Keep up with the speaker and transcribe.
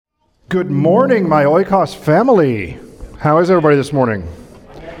Good morning, my Oikos family. How is everybody this morning?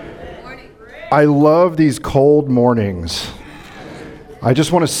 I love these cold mornings. I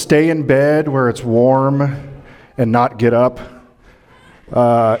just want to stay in bed where it's warm and not get up.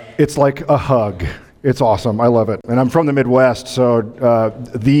 It's like a hug. It's awesome. I love it. And I'm from the Midwest, so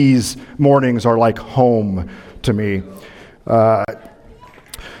these mornings are like home to me.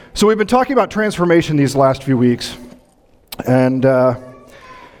 So we've been talking about transformation these last few weeks, and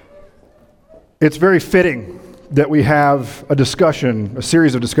it's very fitting that we have a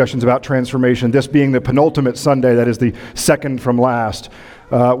series of discussions about transformation, this being the penultimate Sunday, that is the second from last,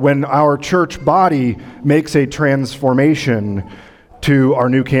 when our church body makes a transformation to our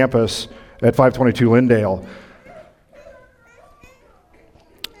new campus at 522 Lindale.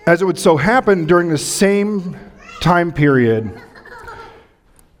 As it would so happen, during the same time period,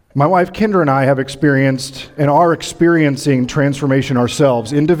 my wife Kendra and I have experienced and are experiencing transformation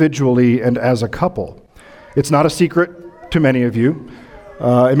ourselves, individually and as a couple. It's not a secret to many of you.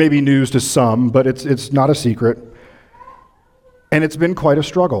 It may be news to some, but it's not a secret. And it's been quite a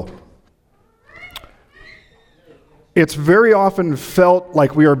struggle. It's very often felt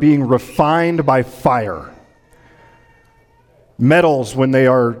like we are being refined by fire. Metals, when they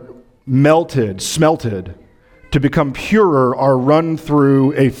are smelted, to become purer, are run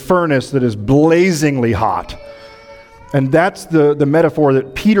through a furnace that is blazingly hot. And that's the metaphor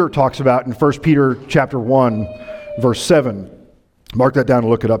that Peter talks about in 1 Peter chapter 1, verse 7. Mark that down and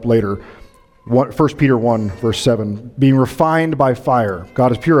look it up later. 1 Peter 1, verse 7. Being refined by fire.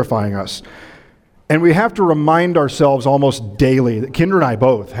 God is purifying us. And we have to remind ourselves almost daily, Kendra and I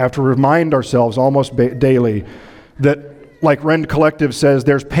both have to remind ourselves almost daily that, like Rend Collective says,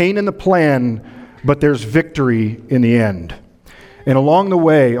 there's pain in the plan, but there's victory in the end. And along the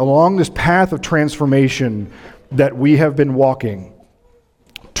way, along this path of transformation that we have been walking,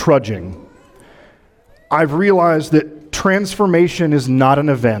 trudging, I've realized that transformation is not an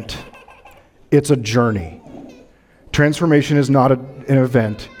event. It's a journey. Transformation is not an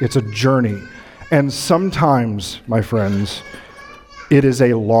event. It's a journey. And sometimes, my friends, it is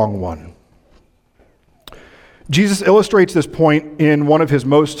a long one. Jesus illustrates this point in one of his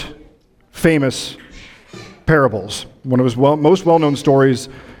most famous parables, one of his most well-known stories.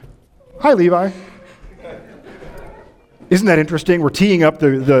 Hi, Levi. Isn't that interesting? We're teeing up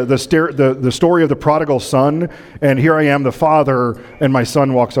the story of the prodigal son, and here I am, the father, and my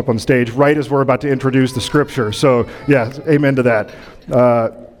son walks up on stage right as we're about to introduce the scripture. So, yeah, amen to that.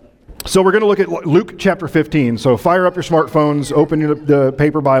 So we're going to look at Luke chapter 15. So fire up your smartphones, open the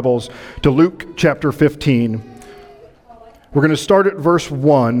paper Bibles to Luke chapter 15. We're going to start at verse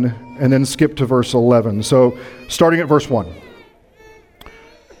 1 and then skip to verse 11. So starting at verse 1.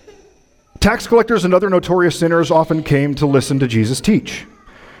 Tax collectors and other notorious sinners often came to listen to Jesus teach.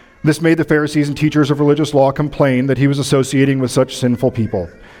 This made the Pharisees and teachers of religious law complain that he was associating with such sinful people,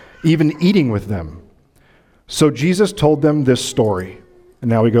 even eating with them. So Jesus told them this story. And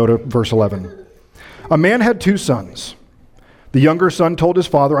now we go to verse 11. A man had 2 sons. The younger son told his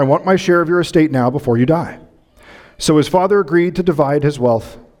father, "I want my share of your estate now before you die." So his father agreed to divide his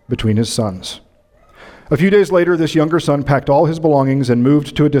wealth between his sons. A few days later, this younger son packed all his belongings and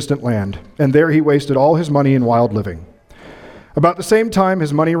moved to a distant land, and there he wasted all his money in wild living. About the same time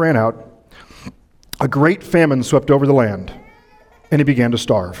his money ran out, a great famine swept over the land, and he began to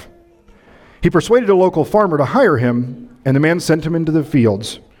starve. He persuaded a local farmer to hire him, and the man sent him into the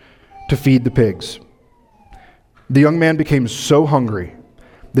fields to feed the pigs. The young man became so hungry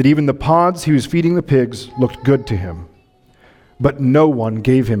that even the pods he was feeding the pigs looked good to him, but no one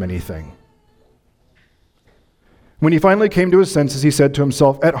gave him anything. When he finally came to his senses, he said to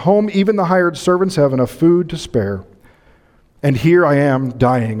himself, "At home even the hired servants have enough food to spare, and here I am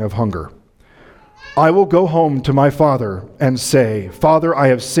dying of hunger. I will go home to my father and say, 'Father, I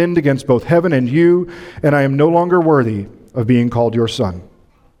have sinned against both heaven and you, and I am no longer worthy of being called your son.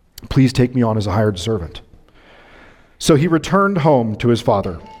 Please take me on as a hired servant.' So he returned home to his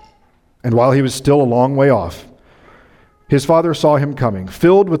father, and while he was still a long way off, his father saw him coming.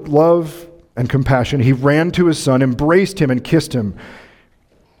 Filled with love and compassion, he ran to his son, embraced him, and kissed him.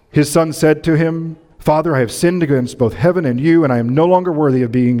 His son said to him, 'Father, I have sinned against both heaven and you, and I am no longer worthy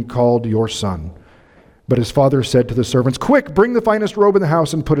of being called your son.' But his father said to the servants, 'Quick, bring the finest robe in the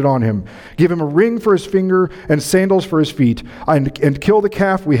house and put it on him. Give him a ring for his finger and sandals for his feet, and kill the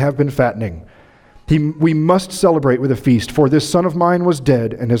calf we have been fattening. We must celebrate with a feast, for this son of mine was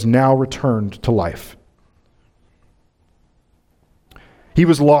dead and has now returned to life. He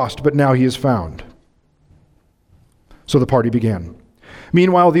was lost, but now he is found.' So the party began.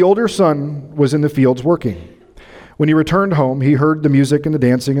 Meanwhile, the older son was in the fields working. When he returned home, he heard the music and the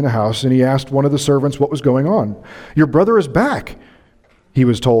dancing in the house, and he asked one of the servants what was going on. "Your brother is back," he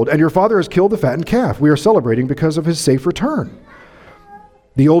was told, "and your father has killed the fattened calf. We are celebrating because of his safe return."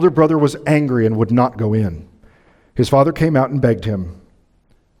 The older brother was angry and would not go in. His father came out and begged him.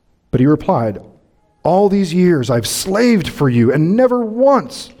 But he replied, "All these years I've slaved for you and never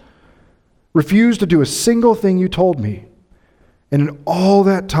once refused to do a single thing you told me. And in all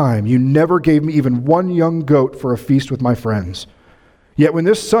that time, you never gave me even one young goat for a feast with my friends. Yet when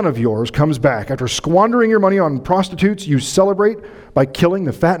this son of yours comes back, after squandering your money on prostitutes, you celebrate by killing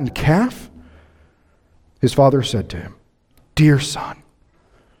the fattened calf?" His father said to him, "Dear son,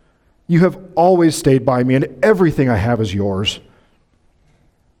 you have always stayed by me, and everything I have is yours.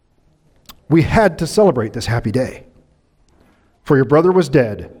 We had to celebrate this happy day. For your brother was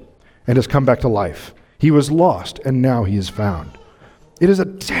dead and has come back to life. He was lost, and now he is found." It is a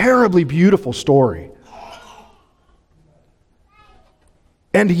terribly beautiful story.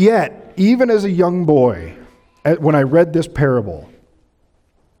 And yet, even as a young boy, when I read this parable,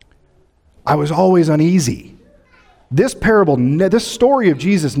 I was always uneasy. This parable, this story of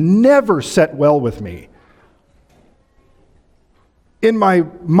Jesus never set well with me. In my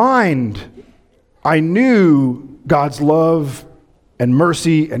mind, I knew God's love and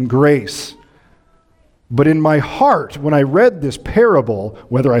mercy and grace. But in my heart, when I read this parable,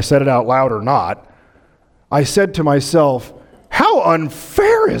 whether I said it out loud or not, I said to myself, how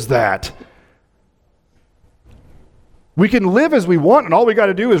unfair is that? We can live as we want, and all we got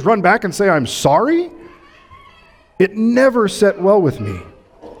to do is run back and say, "I'm sorry"? It never set well with me.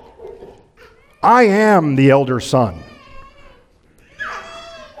 I am the elder son.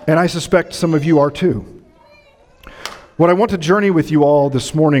 And I suspect some of you are too. What I want to journey with you all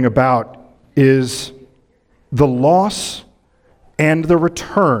this morning about is the loss and the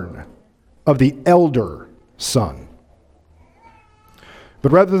return of the elder son.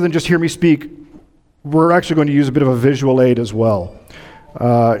 But rather than just hear me speak, we're actually going to use a bit of a visual aid as well.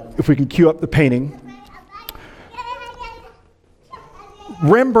 If we can cue up the painting.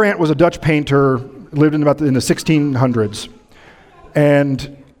 Rembrandt was a Dutch painter, lived in the 1600s,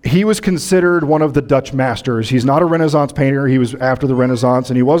 and he was considered one of the Dutch masters. He's not a Renaissance painter. He was after the Renaissance,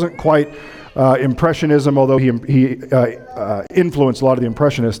 and he wasn't quite Impressionism, although he influenced a lot of the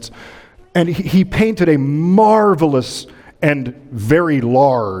Impressionists. And he painted a marvelous and very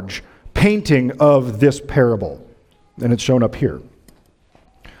large painting of this parable, and it's shown up here.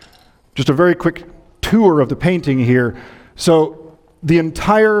 Just a very quick tour of the painting here. So the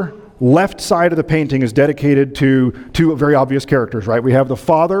entire left side of the painting is dedicated to two very obvious characters, right? We have the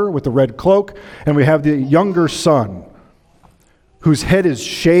father with the red cloak, and we have the younger son, whose head is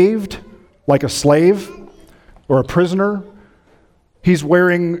shaved like a slave or a prisoner. He's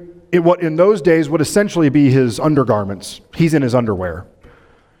wearing what in those days would essentially be his undergarments. He's in his underwear.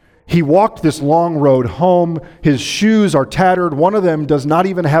 He walked this long road home. His shoes are tattered. One of them does not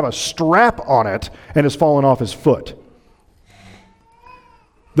even have a strap on it and has fallen off his foot.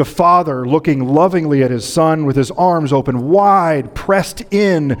 The father looking lovingly at his son with his arms open wide, pressed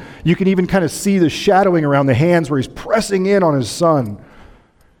in. You can even kind of see the shadowing around the hands where he's pressing in on his son.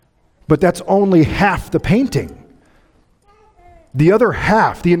 But that's only half the painting. The other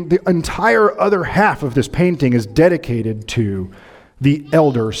half, the entire other half of this painting is dedicated to the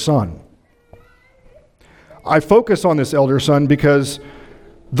elder son. I focus on this elder son because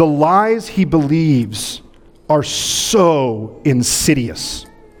the lies he believes are so insidious.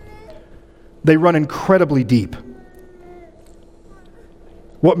 They run incredibly deep.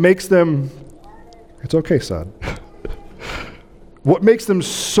 What makes them, it's okay, son. What makes them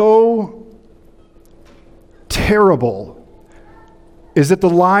so terrible is that the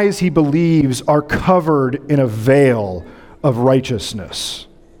lies he believes are covered in a veil of righteousness.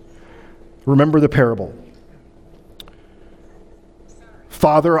 Remember the parable.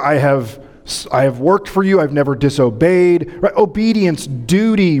 Father, I have worked for you, I've never disobeyed. Right? Obedience,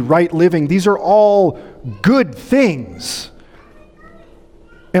 duty, right living, these are all good things.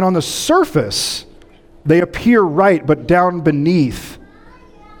 And on the surface, they appear right, but down beneath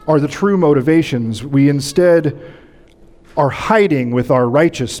are the true motivations. We instead are hiding with our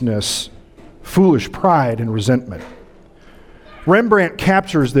righteousness, foolish pride and resentment. Rembrandt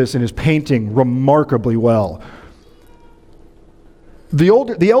captures this in his painting remarkably well.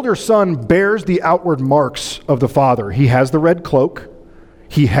 The elder son bears the outward marks of the father. He has the red cloak,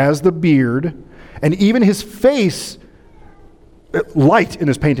 he has the beard, and even his face, light in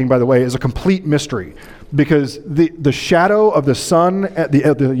this painting, by the way, is a complete mystery, because the shadow of the son,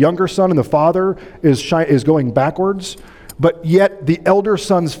 the younger son and the father is going backwards, but yet the elder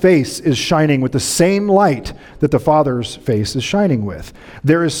son's face is shining with the same light that the father's face is shining with.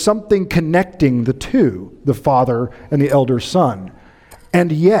 There is something connecting the two, the father and the elder son.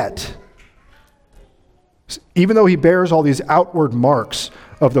 And yet, even though he bears all these outward marks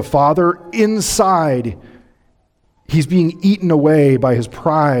of the father, inside he's being eaten away by his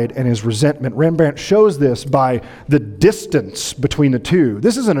pride and his resentment. Rembrandt shows this by the distance between the two.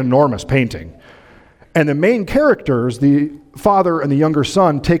 This is an enormous painting. And the main characters, the father and the younger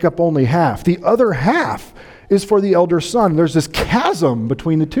son, take up only half. The other half is for the elder son. There's this chasm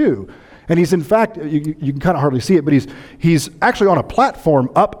between the two. And he's, in fact, you can kind of hardly see it, but he's actually on a platform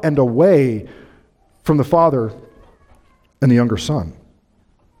up and away from the father and the younger son.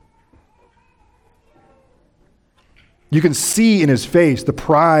 You can see in his face the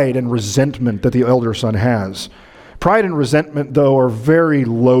pride and resentment that the elder son has. Pride and resentment, though, are very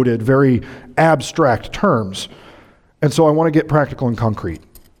loaded, very abstract terms. And so I want to get practical and concrete.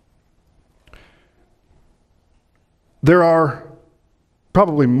 There are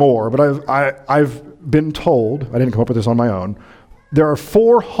probably more, but I've been told, I didn't come up with this on my own, there are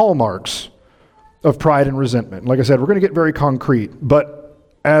 4 hallmarks of pride and resentment. Like I said, we're going to get very concrete, but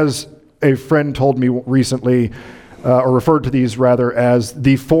as a friend told me recently, or referred to these rather as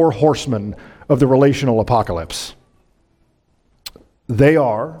the 4 horsemen of the relational apocalypse. They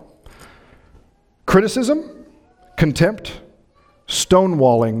are criticism, contempt,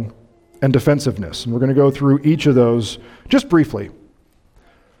 stonewalling, and defensiveness. And we're going to go through each of those just briefly.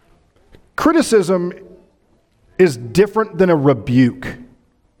 Criticism is different than a rebuke.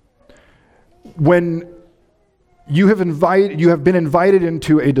 When you have been invited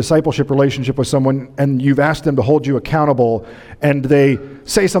into a discipleship relationship with someone and you've asked them to hold you accountable and they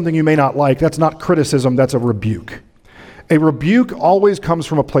say something you may not like, that's not criticism, that's a rebuke. A rebuke always comes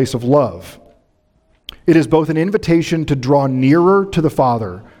from a place of love. It is both an invitation to draw nearer to the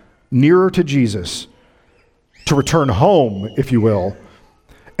Father, nearer to Jesus, to return home, if you will,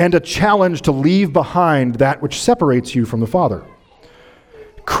 and a challenge to leave behind that which separates you from the Father.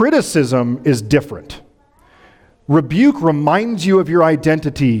 Criticism is different. Rebuke reminds you of your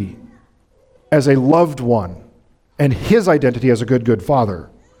identity as a loved one and his identity as a good father.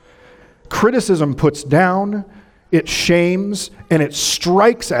 Criticism puts down, it shames, and it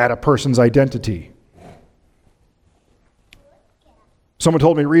strikes at a person's identity. Someone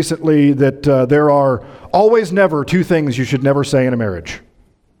told me recently that there are always never 2 things you should never say in a marriage.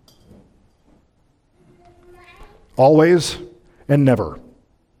 Always and never.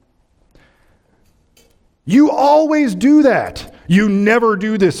 You always do that. You never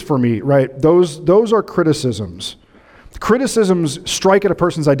do this for me, right? Those are criticisms. Criticisms strike at a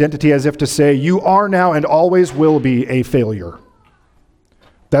person's identity as if to say, you are now and always will be a failure.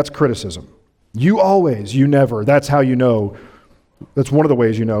 That's criticism. You always, you never. That's how you know. That's one of the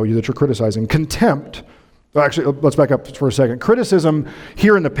ways you know that you're criticizing. Contempt. Actually, let's back up for a second. Criticism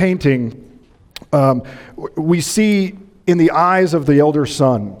here in the painting, we see in the eyes of the elder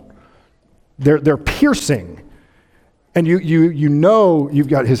son. They're piercing. And you know you've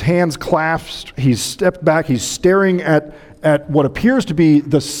got his hands clasped, he's stepped back, he's staring at what appears to be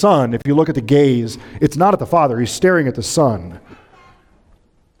the son. If you look at the gaze, it's not at the father, he's staring at the son.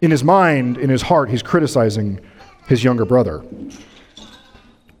 In his mind, in his heart, he's criticizing his younger brother.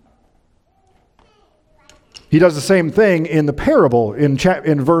 He does the same thing in the parable. In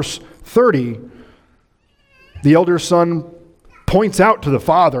verse 30, the elder son points out to the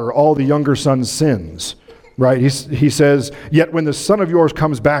father all the younger son's sins, right? He says, yet when the son of yours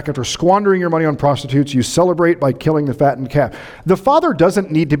comes back after squandering your money on prostitutes, you celebrate by killing the fattened calf. The father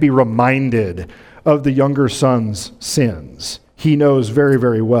doesn't need to be reminded of the younger son's sins. He knows very,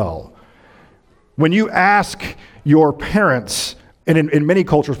 very well. When you ask your parents, and in many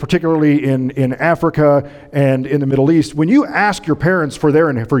cultures, particularly in Africa and in the Middle East, when you ask your parents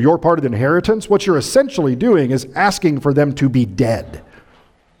for your part of the inheritance, what you're essentially doing is asking for them to be dead.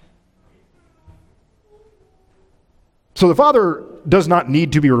 So the father does not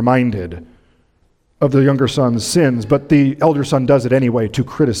need to be reminded of the younger son's sins, but the elder son does it anyway to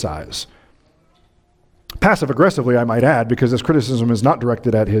criticize. Passive-aggressively, I might add, because this criticism is not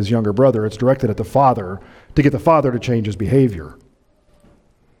directed at his younger brother, it's directed at the father to get the father to change his behavior.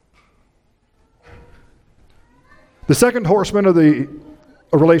 The second horseman of the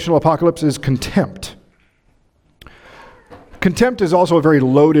relational apocalypse is contempt. Contempt is also a very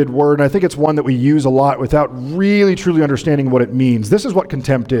loaded word, and I think it's one that we use a lot without really truly understanding what it means. This is what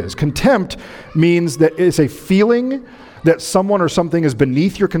contempt is. Contempt means that it's a feeling that someone or something is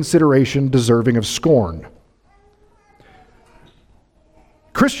beneath your consideration, deserving of scorn.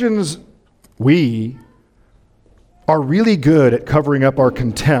 Christians, we are really good at covering up our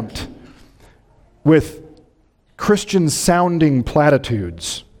contempt with Christian-sounding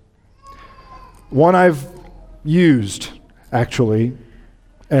platitudes. One I've used, actually,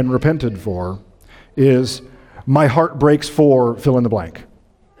 and repented for, is, my heart breaks for fill in the blank.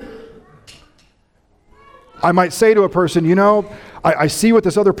 I might say to a person, I see what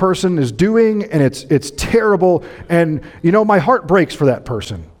this other person is doing, and it's terrible, and my heart breaks for that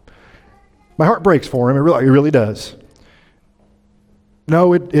person. My heart breaks for him, it really does.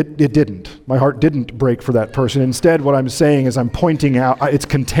 No, it didn't. My heart didn't break for that person. Instead, what I'm saying is I'm pointing out, it's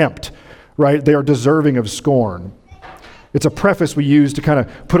contempt, right? They are deserving of scorn. It's a preface we use to kind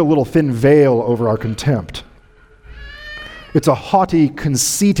of put a little thin veil over our contempt. It's a haughty,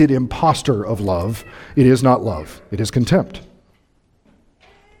 conceited impostor of love. It is not love. It is contempt.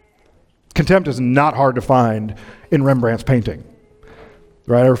 Contempt is not hard to find in Rembrandt's painting.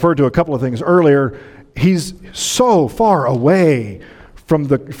 Right? I referred to a couple of things earlier. He's so far away from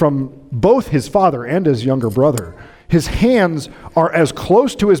both his father and his younger brother. His hands are as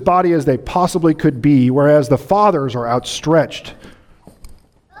close to his body as they possibly could be, whereas the father's are outstretched.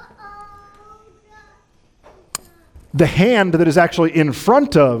 The hand that is actually in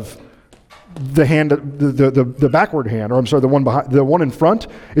front of the hand, the backward hand, or I'm sorry, the one behind, the one in front,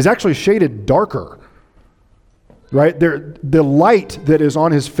 is actually shaded darker. Right? The light that is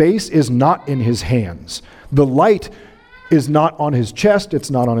on his face is not in his hands. The light is not on his chest. It's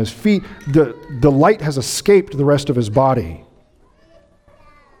not on his feet. The light has escaped the rest of his body.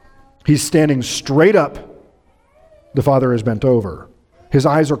 He's standing straight up. The father is bent over. His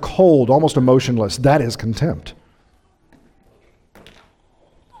eyes are cold, almost emotionless. That is contempt.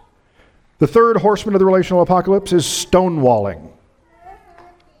 The third horseman of the relational apocalypse is stonewalling.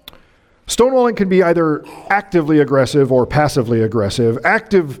 Stonewalling can be either actively aggressive or passively aggressive.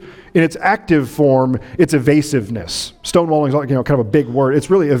 In its active form, it's evasiveness. Stonewalling is kind of a big word.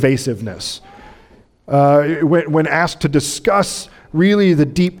 It's really evasiveness. When asked to discuss really the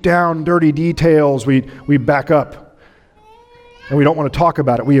deep down dirty details, we back up. And we don't want to talk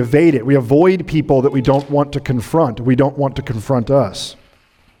about it. We evade it. We avoid people that we don't want to confront. We don't want to confront us.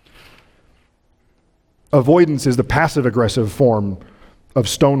 Avoidance is the passive-aggressive form of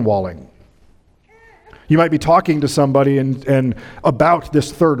stonewalling. You might be talking to somebody and about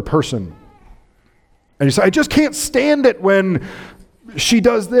this third person. And you say, I just can't stand it when she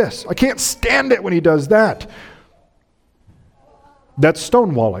does this. I can't stand it when he does that. That's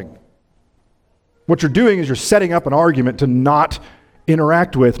stonewalling. What you're doing is you're setting up an argument to not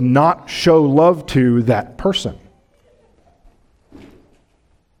interact with, not show love to that person.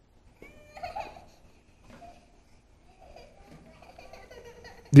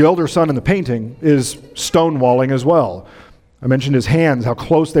 The elder son in the painting is stonewalling as well. I mentioned his hands, how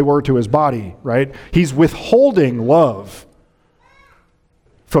close they were to his body, right? He's withholding love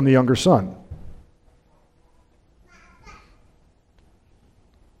from the younger son.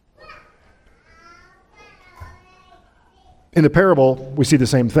 In the parable, we see the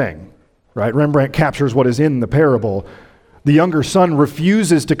same thing, right? Rembrandt captures what is in the parable. The younger son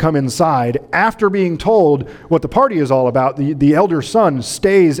refuses to come inside. After being told what the party is all about, the elder son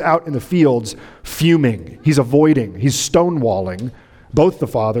stays out in the fields fuming. He's avoiding. He's stonewalling both the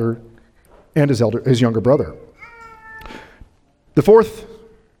father and his younger brother. The fourth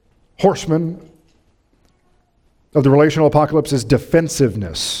horseman of the relational apocalypse is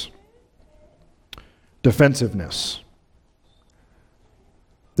defensiveness. Defensiveness.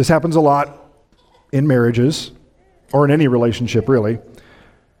 This happens a lot in marriages, or in any relationship, really.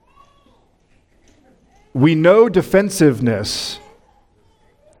 We know defensiveness,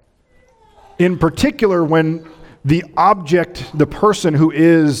 in particular when the object, the person who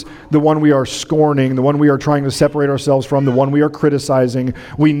is the one we are scorning, the one we are trying to separate ourselves from, the one we are criticizing,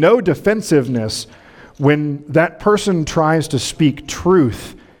 we know defensiveness when that person tries to speak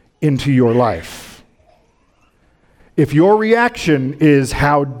truth into your life. If your reaction is,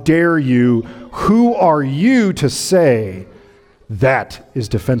 how dare you, who are you to say, that is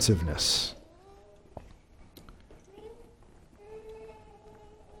defensiveness.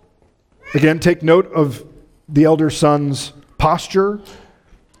 Again, take note of the elder son's posture,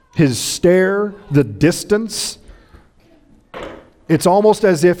 his stare, the distance. It's almost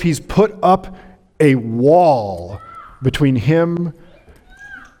as if he's put up a wall between him,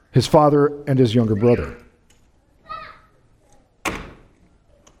 his father, and his younger brother.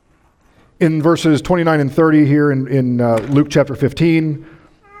 In verses 29 and 30 here in Luke chapter 15,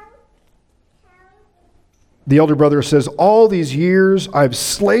 the elder brother says, all these years I've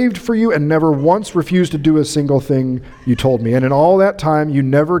slaved for you and never once refused to do a single thing you told me. And in all that time you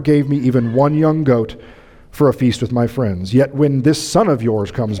never gave me even one young goat for a feast with my friends. Yet when this son of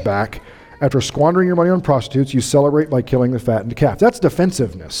yours comes back, after squandering your money on prostitutes, you celebrate by killing the fattened calf. That's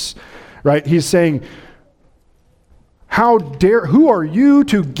defensiveness, right? He's saying, who are you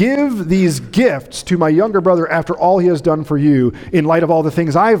to give these gifts to my younger brother after all he has done for you, in light of all the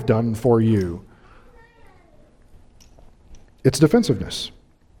things I've done for you? It's defensiveness.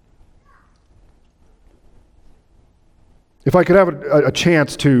 If I could have a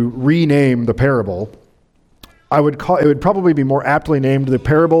chance to rename the parable, it would probably be more aptly named the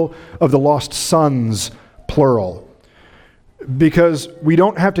parable of the lost sons, plural. Because we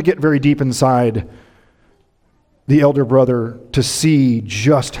don't have to get very deep inside the elder brother to see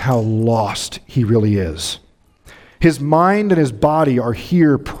just how lost he really is. His mind and his body are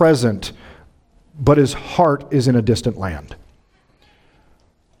here present, but his heart is in a distant land.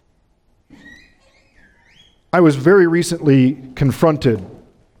 I was very recently confronted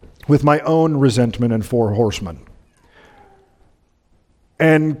with my own resentment and four horsemen.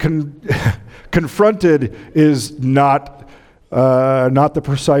 And confronted is not the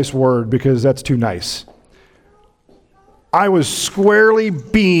precise word, because that's too nice. I was squarely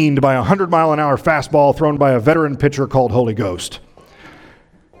beamed by a 100-mile-an-hour fastball thrown by a veteran pitcher called Holy Ghost.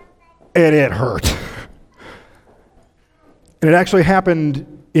 And it hurt. And it actually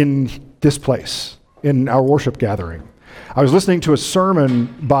happened in this place, in our worship gathering. I was listening to a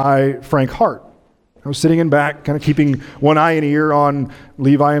sermon by Frank Hart. I was sitting in back, kind of keeping one eye and ear on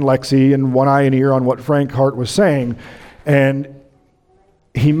Levi and Lexi and one eye and ear on what Frank Hart was saying. And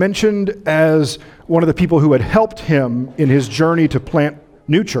he mentioned, as one of the people who had helped him in his journey to plant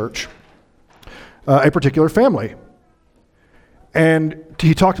New Church, a particular family. And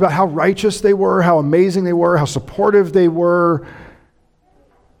he talked about how righteous they were, how amazing they were, how supportive they were.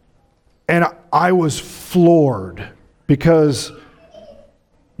 And I was floored, because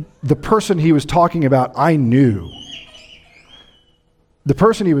the person he was talking about, I knew. The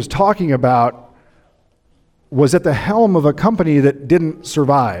person he was talking about was at the helm of a company that didn't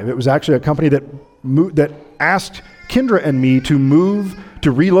survive. It was actually a company that asked Kendra and me to move,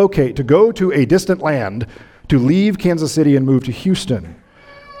 to relocate, to go to a distant land, to leave Kansas City and move to Houston.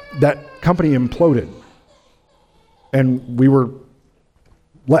 That company imploded, and we were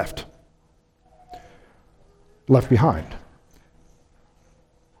left behind.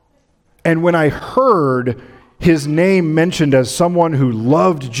 And when I heard his name mentioned as someone who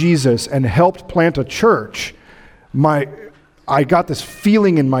loved Jesus and helped plant a church, I got this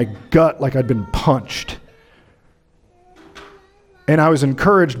feeling in my gut like I'd been punched. And I was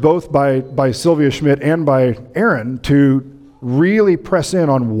encouraged both by Sylvia Schmidt and by Aaron to really press in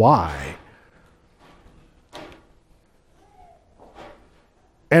on why.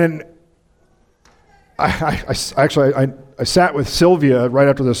 And I sat with Sylvia right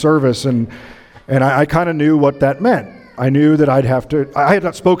after the service, and I kind of knew what that meant. I knew that I had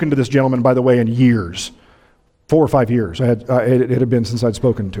not spoken to this gentleman, by the way, in years, 4 or 5 years. It had been since I'd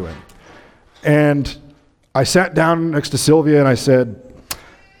spoken to him. And I sat down next to Sylvia and I said,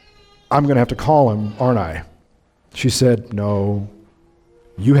 I'm going to have to call him, aren't I? She said, no,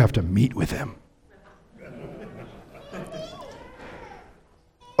 you have to meet with him.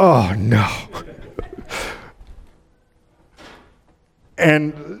 Oh, no.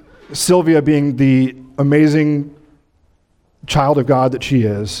 And Sylvia, being the amazing child of God that she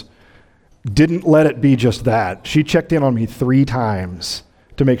is, didn't let it be just that. She checked in on me 3 times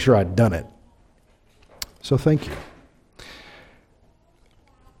to make sure I'd done it. So thank you.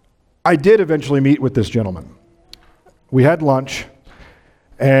 I did eventually meet with this gentleman. We had lunch,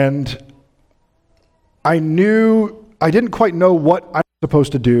 and I didn't quite know what I was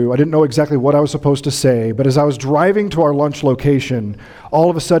supposed to do. I didn't know exactly what I was supposed to say, but as I was driving to our lunch location, all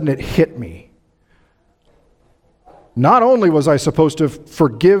of a sudden it hit me. Not only was I supposed to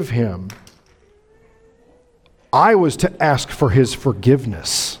forgive him, I was to ask for his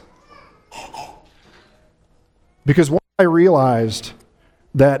forgiveness. Because once I realized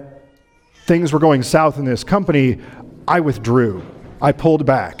that things were going south in this company, I withdrew. I pulled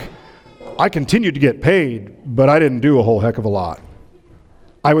back. I continued to get paid, but I didn't do a whole heck of a lot.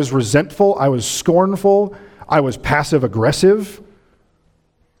 I was resentful. I was scornful. I was passive-aggressive.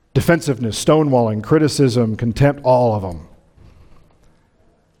 Defensiveness, stonewalling, criticism, contempt, all of them.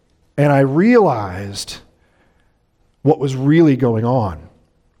 And I realized what was really going on.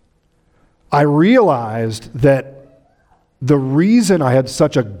 I realized that the reason I had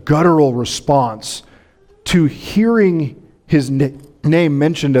such a guttural response to hearing his name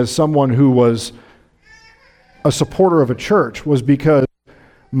mentioned as someone who was a supporter of a church was because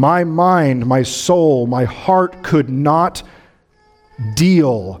my mind, my soul, my heart could not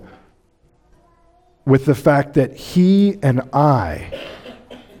deal with the fact that he and I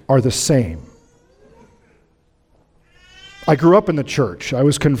are the same. I grew up in the church. I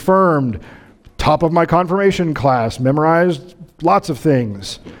was confirmed, top of my confirmation class, memorized lots of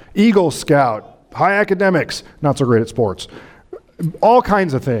things. Eagle Scout, high academics, not so great at sports. All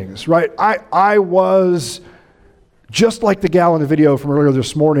kinds of things, right? I was just like the gal in the video from earlier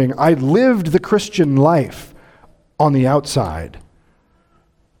this morning. I lived the Christian life on the outside.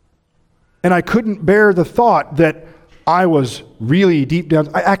 And I couldn't bear the thought that I was really deep down,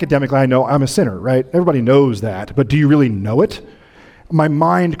 academically I know I'm a sinner, right? Everybody knows that, but do you really know it? My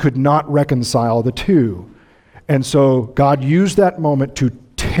mind could not reconcile the two. And so God used that moment to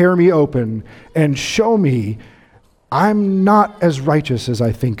tear me open and show me I'm not as righteous as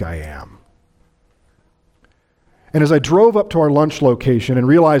I think I am. And as I drove up to our lunch location and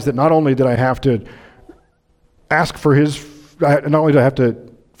realized that not only did I have to ask for not only did I have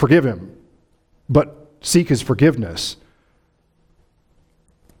to forgive him, but seek his forgiveness,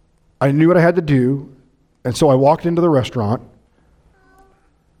 I knew what I had to do, and so I walked into the restaurant,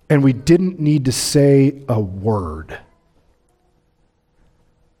 and we didn't need to say a word.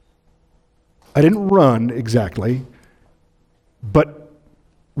 I didn't run exactly, but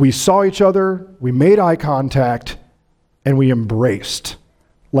we saw each other, we made eye contact, and we embraced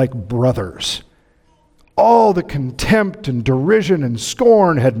like brothers. All the contempt and derision and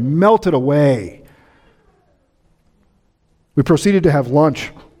scorn had melted away. We proceeded to have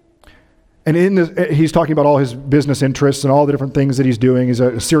lunch. And in this, he's talking about all his business interests and all the different things that he's doing. He's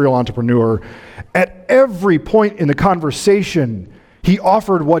a serial entrepreneur. At every point in the conversation, he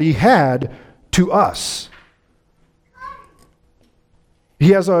offered what he had to us.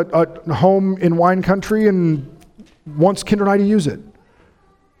 He has a home in wine country and wants Kinder and I to use it.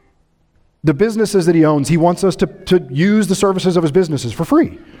 The businesses that he owns, he wants us to use the services of his businesses for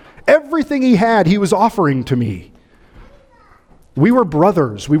free. Everything he had, he was offering to me. We were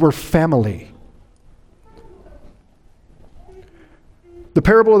brothers. We were family. The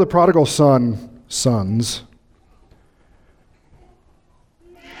parable of the prodigal sons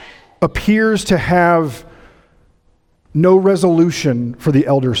appears to have no resolution for the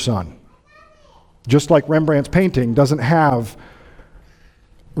elder son. Just like Rembrandt's painting doesn't have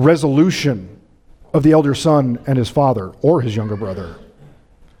resolution of the elder son and his father or his younger brother.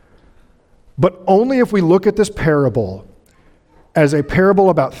 But only if we look at this parable as a parable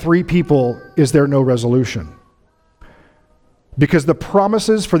about three people is there no resolution. Because the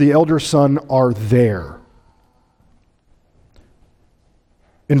promises for the elder son are there.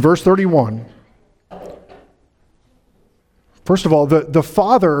 In verse 31, first of all, the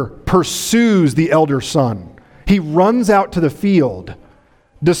father pursues the elder son. He runs out to the field.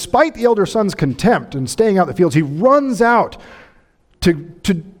 Despite the elder son's contempt and staying out in the fields, he runs out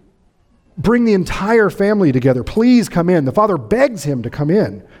to bring the entire family together. Please come in. The father begs him to come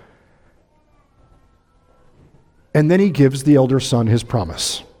in. And then he gives the elder son his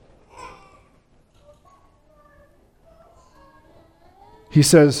promise. He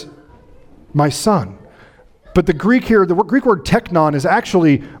says, my son. But the Greek here, the Greek word teknon is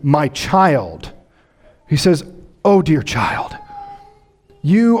actually my child. He says, oh dear child,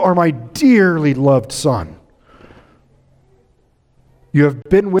 you are my dearly loved son. You have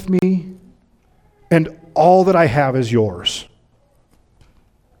been with me, and all that I have is yours.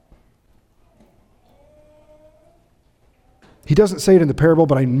 He doesn't say it in the parable,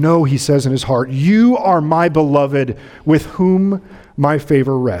 but I know he says in his heart, you are my beloved with whom my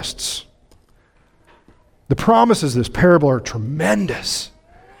favor rests. The promises of this parable are tremendous.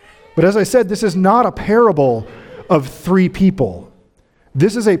 But as I said, this is not a parable of three people.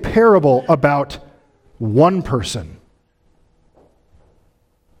 This is a parable about one person.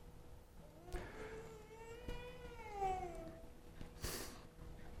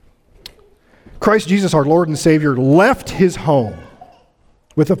 Christ Jesus, our Lord and Savior, left his home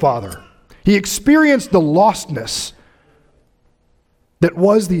with the Father. He experienced the lostness that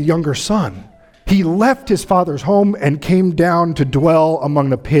was the younger son. He left his father's home and came down to dwell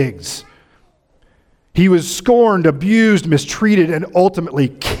among the pigs. He was scorned, abused, mistreated, and ultimately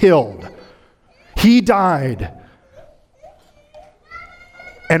killed. He died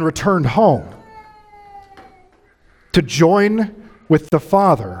and returned home to join with the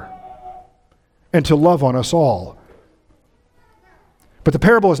Father and to love on us all. But the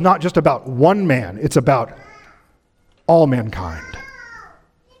parable is not just about one man, it's about all mankind.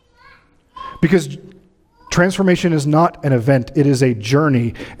 Because transformation is not an event, it is a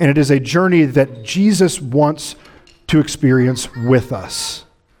journey, and it is a journey that Jesus wants to experience with us.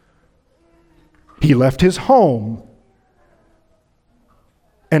 He left his home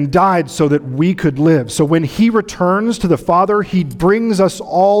and died so that we could live. So when he returns to the Father, he brings us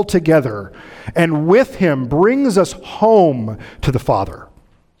all together, and with him brings us home to the Father.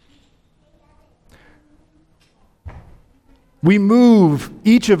 We move,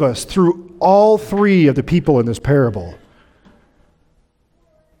 each of us, through all three of the people in this parable.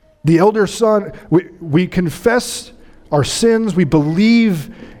 The elder son, we confess our sins, we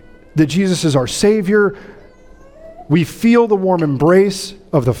believe that Jesus is our Savior, we feel the warm embrace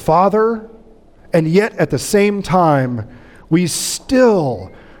of the Father, and yet at the same time, we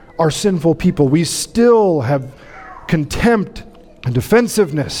still are sinful people. We still have contempt and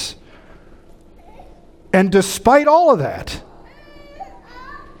defensiveness. And despite all of that,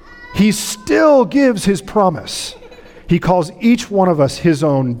 he still gives his promise. He calls each one of us his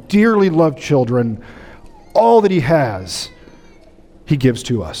own dearly loved children. All that he has, he gives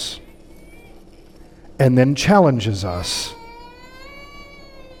to us. And then challenges us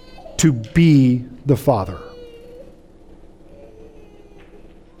to be the Father.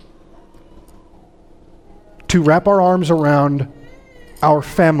 To wrap our arms around our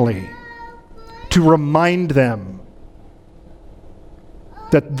family, to remind them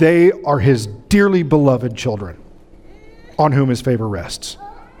that they are his dearly beloved children, on whom his favor rests.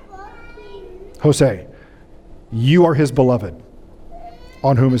 Jose, you are his beloved,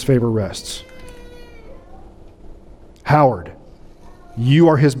 on whom his favor rests. Howard, you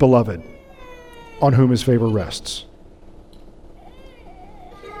are his beloved, on whom his favor rests.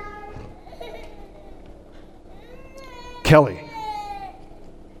 Kelly,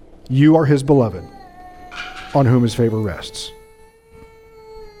 you are his beloved, on whom his favor rests.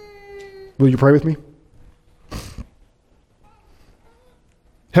 Will you pray with me?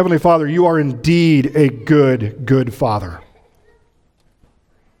 Heavenly Father, you are indeed a good, good Father.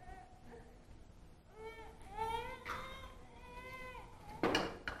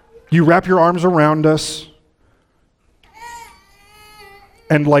 You wrap your arms around us,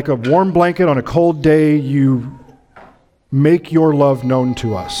 and like a warm blanket on a cold day, you make your love known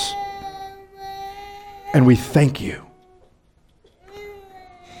to us. And we thank you.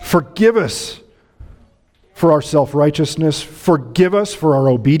 Forgive us for our self-righteousness. Forgive us for our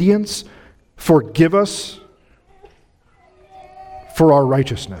obedience. Forgive us for our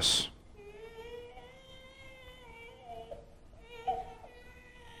righteousness.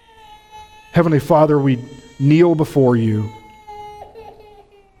 Heavenly Father, we kneel before you,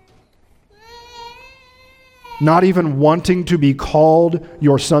 not even wanting to be called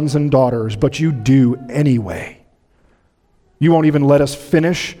your sons and daughters, but you do anyway. You won't even let us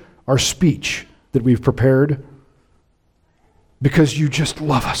finish our speech that we've prepared because you just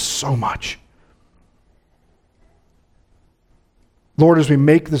love us so much. Lord, as we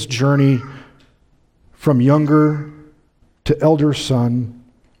make this journey from younger to elder son,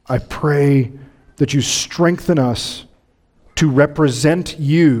 I pray that you strengthen us to represent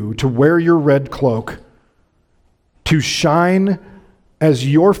you, to wear your red cloak, to shine as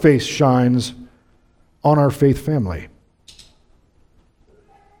your face shines on our faith family.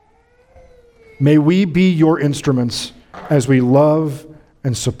 May we be your instruments as we love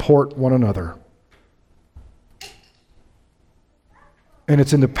and support one another. And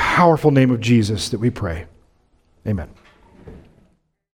it's in the powerful name of Jesus that we pray. Amen.